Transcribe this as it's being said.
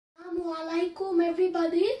Assalamualaikum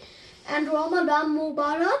everybody, and Ramadan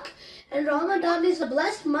Mubarak. And Ramadan is a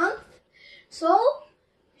blessed month, so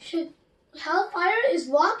hellfire is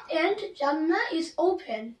locked and Jannah is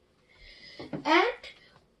open. And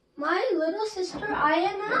my little sister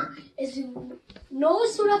Ayana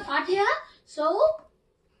knows Surah Fatiha, so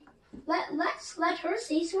let's let her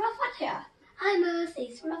say Surah Fatiha. Ayana,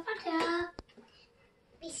 say Surah Fatiha.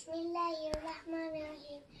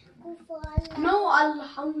 Bismillahirrahmanirrahim. No,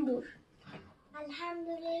 Alhamdulillah.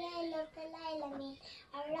 Alhamdulillahi Rabbil Alamin.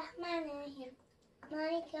 Ar-Rahmanir-Rahim.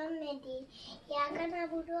 Malik yawmiddin. Iyyaka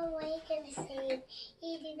na'budu wa iyyaka nasta'in.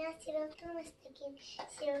 Ihdinas siratal mustaqim.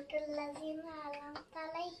 Siratal ladzina an'amta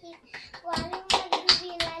 'alaihim ghairil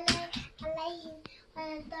maghdubi 'alaihim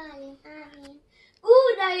waladdallin. Amin.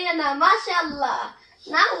 Good, Ayana, mashallah.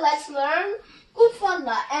 Now let's learn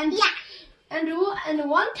Kufallah. And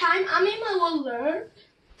one time Amima will learn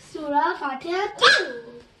Surah Fatiha too.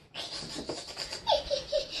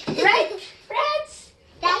 Right, friends?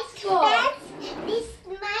 That's cool. This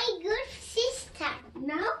is my good sister.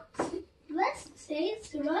 Now let's say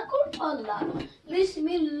Surah Kufallah.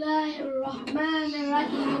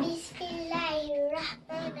 Bismillahirrahmanirrahim.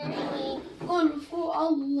 Bismillahirrahmanirrahim. Qul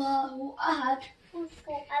huwallahu ahad.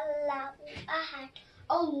 Allahu ahad.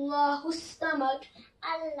 Allahu samad.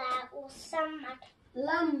 Allahu samad.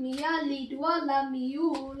 Lam yalid wa lam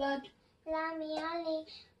yulad. Lam yalid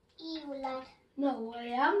yulad. No,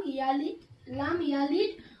 lam yalid wa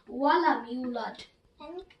lam yulad.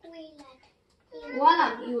 Lam yulad. Wa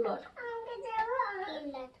lam yulad.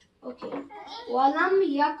 Yulad. Okay. Walam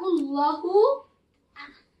yakullahu.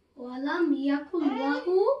 Walam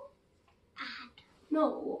yakullahu. Ahad.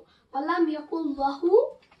 No. Walam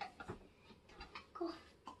yakullahu.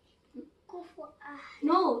 Kufu ahad.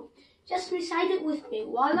 No. Just recite it with me.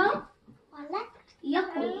 Walam Wala.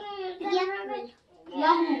 yakul. Yakul.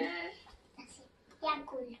 Lahu.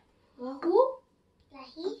 Yakul. Lahu.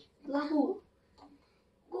 Lahi. Lahu.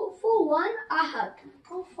 Kufuwan ahad.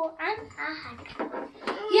 Kufuan ahad.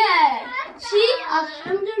 Yeah.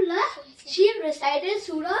 Alhamdulillah, she recited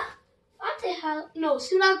Surah Fatiha. No,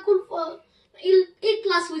 Surah Kulfa.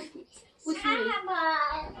 Ikhlas with me.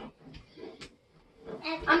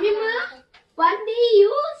 Amima, one day you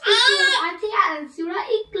say Surah Fatiha and Surah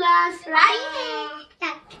Ikhlas, right?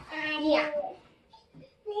 Yeah.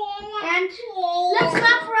 And let's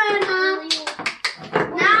clap for Ayana.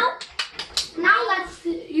 Now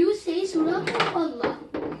you say Surah Kulfallah.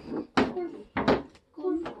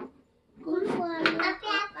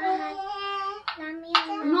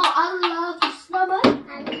 No, Allahu Samad.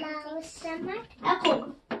 Allahu samad.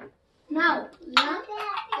 Echo. Now, Lam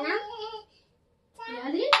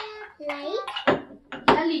Yalid. Light.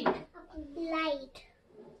 Yalid. Light.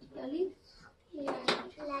 Yalid.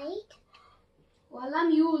 Light. Walam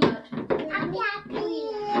yulad.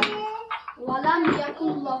 Walam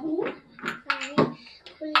yakullahu.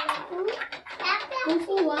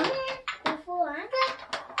 Kufuwan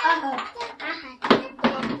ahad.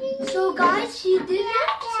 So guys, she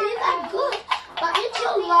didn't say that good. But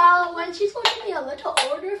inshallah, when she's going to be a little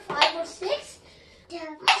older, 5 or 6,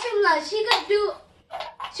 inshallah, she could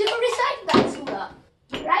recite that surah.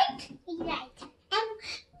 Right? Right.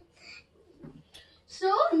 So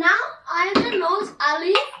now Ayana knows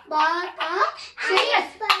Alif, Ba, Ta. Say it.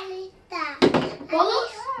 Follow.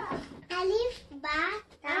 Alif, ba,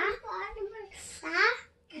 ta, sa,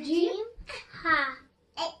 Jim, ha.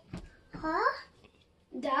 Ha,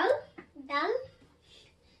 Dal, dal,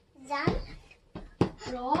 zal,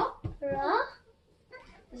 Ra, ra,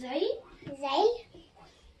 Zay, zay,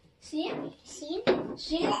 Sin, sin,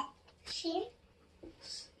 Shin, shin,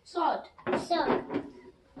 Sod, so,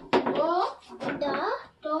 Do, da,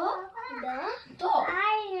 Do, da, To. do,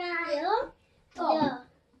 To. da,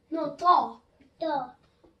 No, To. do,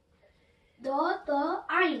 Do, To,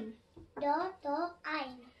 Ain. do, do,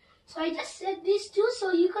 ein. So I just said these two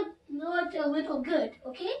so you could know it a little good,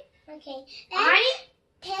 okay? Okay. Ain,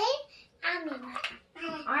 Ten, Amima.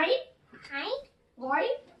 Ain, Ein, Goy,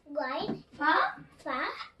 goin, Fa, fa,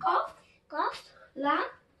 Kof, kof, Lam,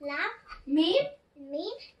 lam, Mim,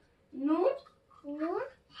 mim, Nun, nun,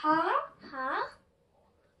 Ha, ha,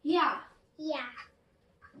 Ya. ya.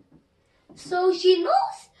 So she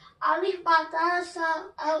knows Alif, Ba, Ta, Sa,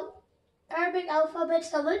 Arabic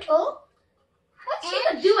alphabets a little. But she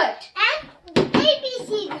could do it. And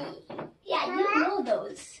ABCD. Yeah, you know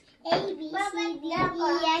those. A, B, C, D, E, F,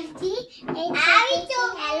 G, H, I, J,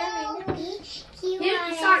 K, L, M, N, P, Q, R,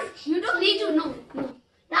 S. Sorry, you don't need to know. No.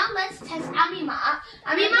 Now let's test Amima.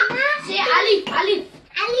 Amima, say Alif, Alif.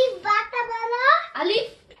 Alif, ba, ta, ba, ra. Alif,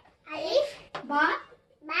 Alif, Ba,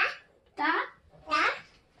 ba, Ta, ta,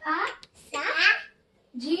 Ta,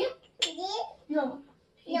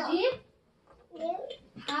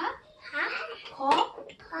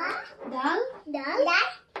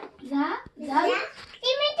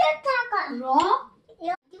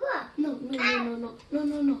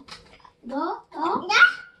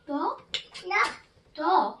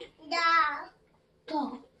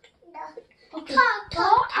 Okay.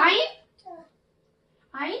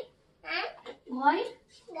 Ein, Goi,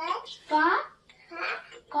 Fa,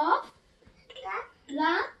 Kof,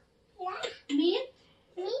 La, Mim,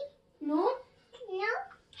 Nun,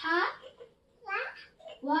 Ha,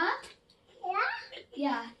 Wa.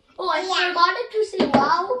 Yeah. Oh, I forgot to say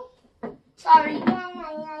wow. Sorry.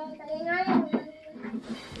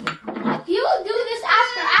 You do this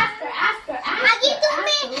after. আগে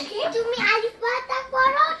তুমি Okay? তুমি আলিফ বাতা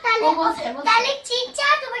পড়ো তাহলে চিচা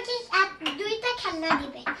তোমাকে দুইটা খেলনা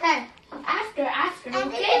দিবে Okay. After.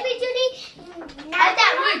 Okay? তুমি যদি না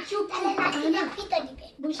জানো তাহলে লাঠিটা দিবে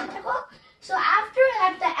বুঝতে থাকো. So after,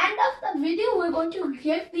 at the end of the video, we're going to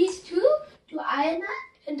give these two to Ayana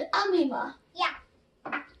and Amima. Yeah.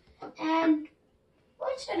 And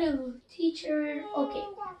what should I teach her? Okay.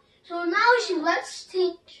 So now let's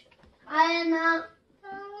teach Ayana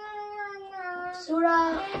Surah.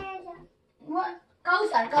 What?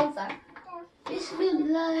 Kauthar.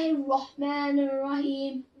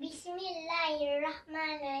 Bismillahirrahmanirrahim.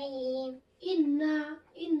 Bismillahirrahmanirrahim. Inna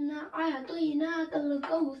a'tainaka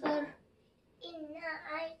al-kawthar. Inna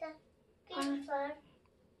ayta kifar.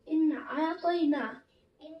 Inna a'taina.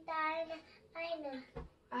 Aina.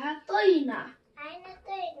 A'taina. Aina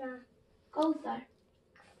toina. Kauthar.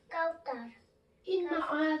 Kautar. Inna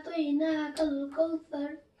a'tainaka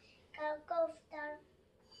al-kawthar. Kautar.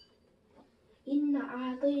 Inna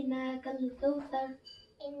a'tainaka al-kawthar.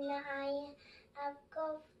 Inna ayta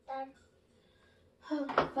kautar.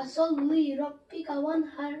 Fasalli rabbika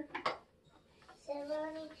wanhar.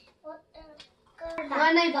 Seven.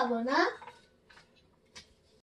 Manay babo na?